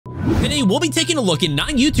Today, we'll be taking a look at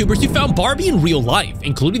 9 YouTubers who found Barbie in real life,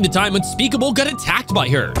 including the time Unspeakable got attacked by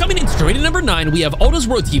her. Coming in straight at number 9, we have Odo's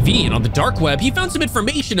World TV, and on the dark web, he found some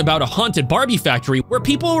information about a haunted Barbie factory where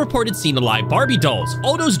people reported seeing alive Barbie dolls.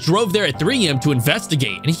 Odo's drove there at 3 AM to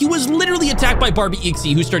investigate, and he was literally attacked by barbie.exe,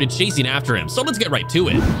 who started chasing after him. So let's get right to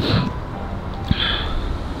it.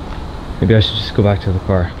 Maybe I should just go back to the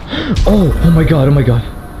car. Oh my god, oh my god.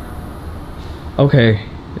 Okay.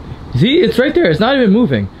 See, it's right there. It's not even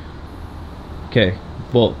moving. Okay.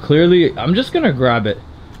 Well, clearly, I'm just gonna grab it.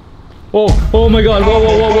 Oh my god. Whoa.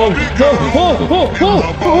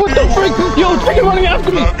 What the frick? Yo, it's freaking running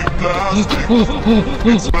after me.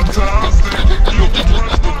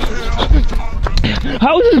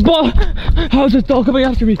 How is this doll coming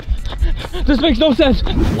after me? This makes no sense.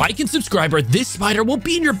 Like and subscribe or this spider will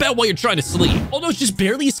be in your bed while you're trying to sleep. Almost just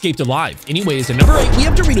barely escaped alive. Anyways, at number 8, we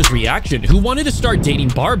have Doritos Reaction, who wanted to start dating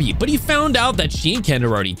Barbie, but he found out that she and Ken are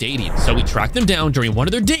already dating. So he tracked them down during one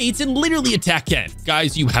of their dates and literally attacked Ken.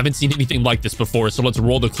 Guys, you haven't seen anything like this before, so let's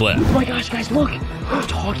roll the clip. Oh my gosh, guys, look. I'm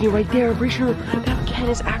talking right there. I'm pretty sure that Ken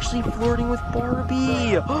is actually flirting with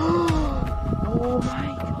Barbie. Oh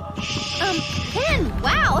my gosh. Ken,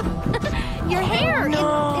 wow. Your hair, it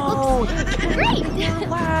looks great.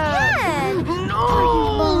 Ken.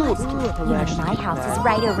 No. My house is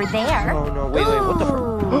right over there. No, wait, what the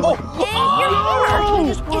And your hair,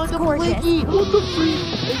 it's gorgeous. What the freak?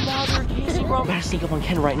 And now they're kissing, bro. I gotta sneak up on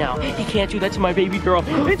Ken right now. He can't do that to my baby girl.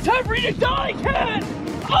 It's time for you to die, Ken!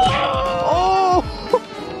 Oh!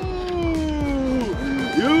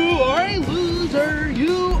 You are a loser.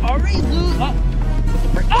 You are a loser.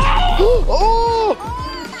 Oh!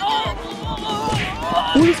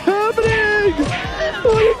 What is happening?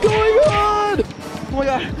 What is going on? Oh my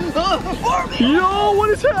god. Yo, what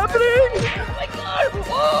is happening? Oh my god.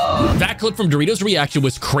 Oh. That clip from Doritos Reaction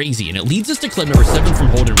was crazy, and it leads us to clip number 7 from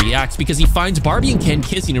Holden Reacts because he finds Barbie and Ken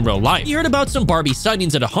kissing in real life. He heard about some Barbie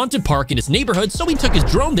sightings at a haunted park in his neighborhood, so he took his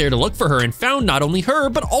drone there to look for her and found not only her,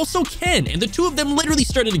 but also Ken, and the two of them literally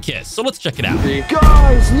started to kiss. So let's check it out.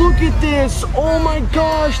 Guys, look at this. Oh my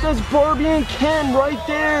gosh, that's Barbie and Ken right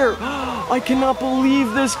there. I cannot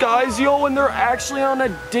believe this, guys. Yo, and they're actually on a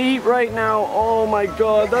date right now. Oh my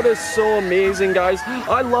god, that is so amazing, guys.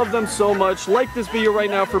 I love them so much. Like this video right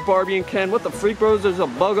now for Barbie and Ken. What the freak, bros? There's a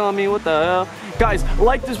bug on me. What the hell? Guys,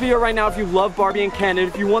 like this video right now if you love Barbie and Ken, and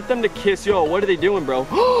if you want them to kiss. Yo, what are they doing, bro?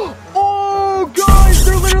 Oh, guys,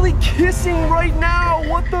 they're literally kissing right now.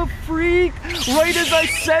 What the freak? Right as I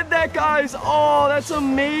said that, guys. Oh, that's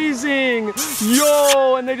amazing.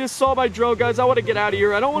 Yo, and they just saw my drone, guys. I want to get out of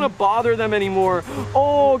here. I don't want to bother them anymore.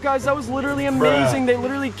 Oh, guys, that was literally amazing. They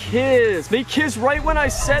literally kissed. They kissed right when I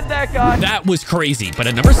said that, guys. That was crazy. But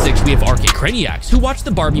at number 6, we have Arcade Craniacs, who watched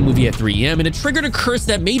the Barbie movie at 3 AM, and it triggered a curse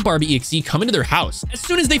that made barbie.exe come into their house. As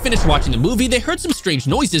soon as they finished watching the movie, they heard some strange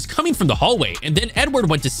noises coming from the hallway, and then Edward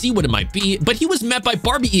went to see what it might be, but he was met by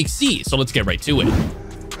barbie.exe. So let's get right to it.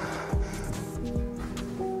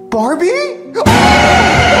 Barbie? Oh!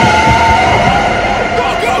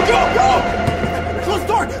 Go! Close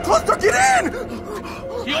door! Close door! Get in!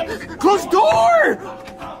 Close door!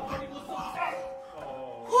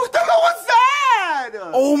 What the hell was that?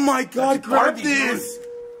 Oh my god, grab this!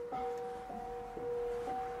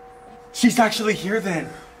 She's actually here then.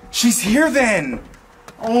 She's here then.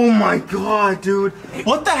 Oh my god, dude.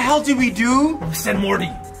 What the hell did we do? We sent Morty.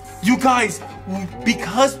 You guys,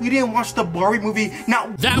 because we didn't watch the Barbie movie,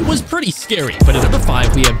 now... That was pretty scary. But at number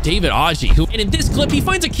 5, we have David Aji, who, and in this clip, he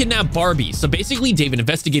finds a kidnapped Barbie. So basically, David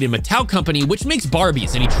investigated a Mattel company which makes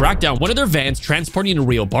Barbies, and he tracked down one of their vans transporting a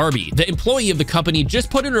real Barbie. The employee of the company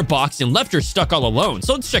just put her in her box and left her stuck all alone.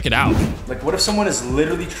 So let's check it out. Like, what if someone is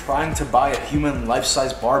literally trying to buy a human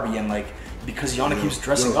life-size Barbie and, like, because Yana keeps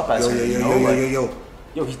dressing up as her, you know?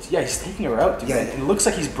 Yo, he's taking her out, dude. Yeah. And it looks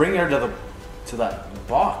like he's bringing her to that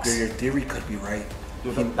box. Your theory could be right.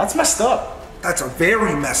 Dude, that's messed up. That's a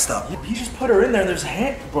very messed up. He just put her in there and there's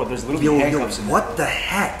there's literally handcuffs in there. What the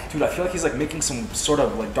heck? Dude, I feel like he's like making some sort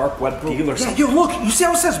of like dark web deal or something. Yo, look, you see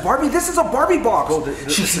how it says Barbie? This is a Barbie box. Bro,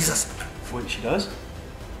 she sees us. Wait, she does?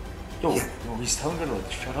 Yo, he's telling her to like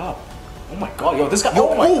shut up. Oh my god, yo, this guy,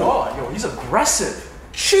 oh my god, yo, he's aggressive.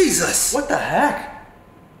 Jesus. What the heck?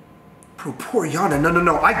 Bro, poor Yana.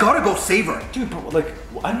 No. I gotta go save her. Dude, but like,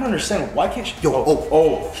 I don't understand. Why can't she?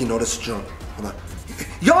 Yo, he noticed the drone. Hold on.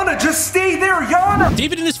 Yana, just stay there, Yana!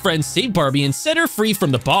 David and his friends saved Barbie and set her free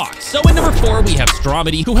from the box. So at number 4, we have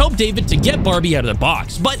Stromedy, who helped David to get Barbie out of the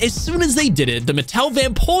box. But as soon as they did it, the Mattel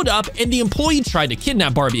van pulled up and the employee tried to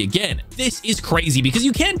kidnap Barbie again. This is crazy because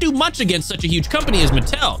you can't do much against such a huge company as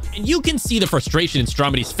Mattel, and you can see the frustration in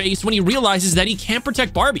Stromedy's face when he realizes that he can't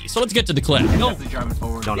protect Barbie. So let's get to the clip. No. The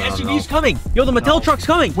SUV's coming. Yo, the Mattel truck's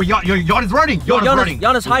coming. Wait, Yana's running.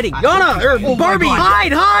 Yana's hiding. Yana, Barbie,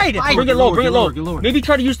 hide. Bring it low. Maybe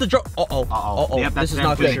try to use the drone. This is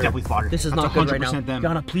not good. This is not good right now.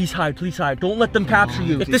 Yana, please hide. Don't let them capture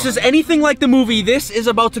you. If this is anything like the movie, this is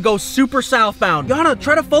about to go super southbound. Yana,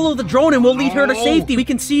 try to follow the drone and we'll lead her to safety. We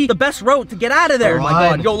can see the best route to get out of there. Oh my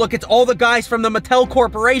god. Yo, look, it's all the guys from the Mattel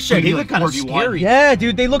Corporation. They look kind of scary. Yeah,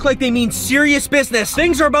 dude, they look like they mean serious business.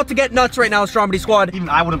 Things are about to get nuts right now, Stromedy Squad. Even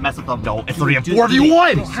I wouldn't mess with them. No, it's already a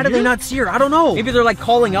 4v1. How did they not see her? I don't know. Maybe they're like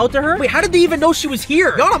calling out to her? Wait, how did they even know she was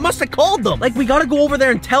here? Yana must have called them. Like, we gotta go over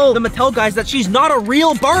there and tell the Mattel guys that she's not a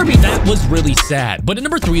real Barbie. That was really sad. But at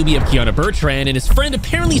number 3, we have Kiana Bertrand, and his friend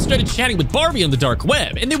apparently started chatting with Barbie on the dark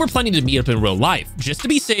web, and they were planning to meet up in real life. Just to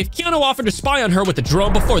be safe, Kiana offered to spy on her with a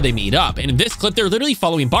drone before they meet up. And in this clip, they're literally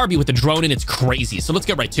following Barbie with a drone, and it's crazy. So let's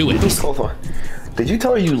get right to it. Hold on. Did you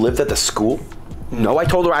tell her you lived at the school? No, I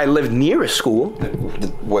told her I lived near a school.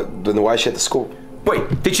 What? Then why is she at the school?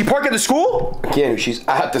 Wait, did she park at the school? Again, she's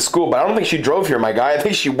at the school, but I don't think she drove here, my guy. I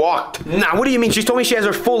think she walked. Nah, what do you mean? She told me she has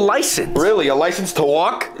her full license. Really? A license to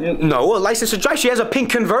walk? No, a license to drive. She has a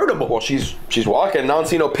pink convertible. Well, she's walking. I don't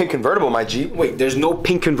see no pink convertible, my G. Wait, there's no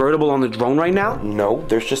pink convertible on the drone right now? No,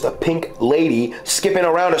 there's just a pink lady skipping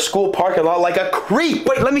around a school parking lot like a creep.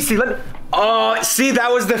 Wait, let me see. Oh, see,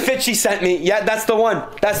 that was the fit she sent me. Yeah, that's the one.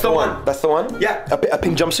 That's the one. That's the one? Yeah. A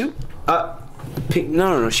pink jumpsuit? Pink,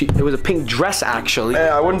 no. It was a pink dress, actually.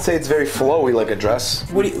 I wouldn't say it's very flowy like a dress.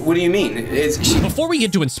 What do you mean? Before we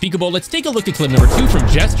get to Unspeakable, let's take a look at clip number 2 from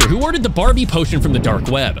Jester, who ordered the Barbie potion from the dark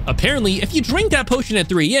web. Apparently, if you drink that potion at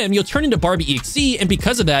 3 AM, you'll turn into barbie.exe, and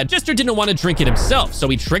because of that, Jester didn't want to drink it himself, so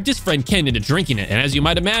he tricked his friend Ken into drinking it. And as you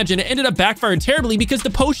might imagine, it ended up backfiring terribly because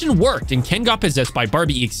the potion worked, and Ken got possessed by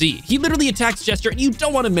barbie.exe. He literally attacks Jester, and you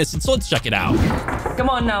don't want to miss it, so let's check it out. Come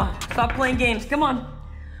on now, stop playing games. Come on.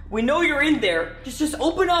 We know you're in there. Just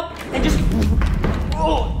open up and just.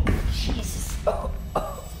 Oh, Jesus. What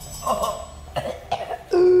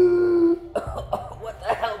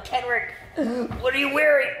the hell, Kenrick? What are you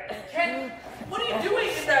wearing? Ken, what are you doing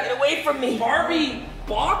in that? Get away from me. Barbie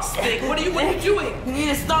box thing. What are you doing? You need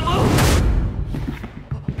to stop moving.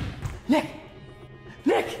 Nick.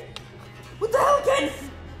 What the hell, Ken?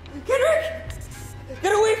 Kenrick,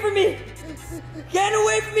 get away from me. Get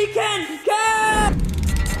away from me, Ken.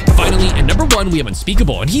 Finally, at number 1, we have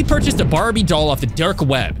Unspeakable, and he purchased a Barbie doll off the dark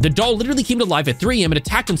web. The doll literally came to life at 3 AM and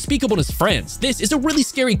attacked Unspeakable and his friends. This is a really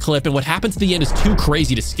scary clip, and what happens at the end is too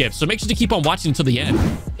crazy to skip, so make sure to keep on watching until the end.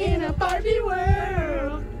 In a Barbie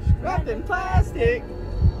world, wrapped in plastic,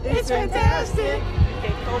 it's fantastic.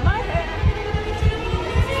 Can't hold my hand.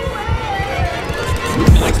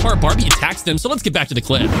 In the next part, Barbie attacks them, so let's get back to the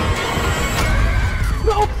clip.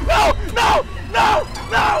 No! Hold on.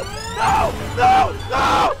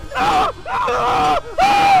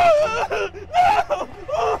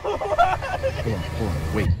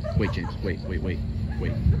 Wait, James. Wait.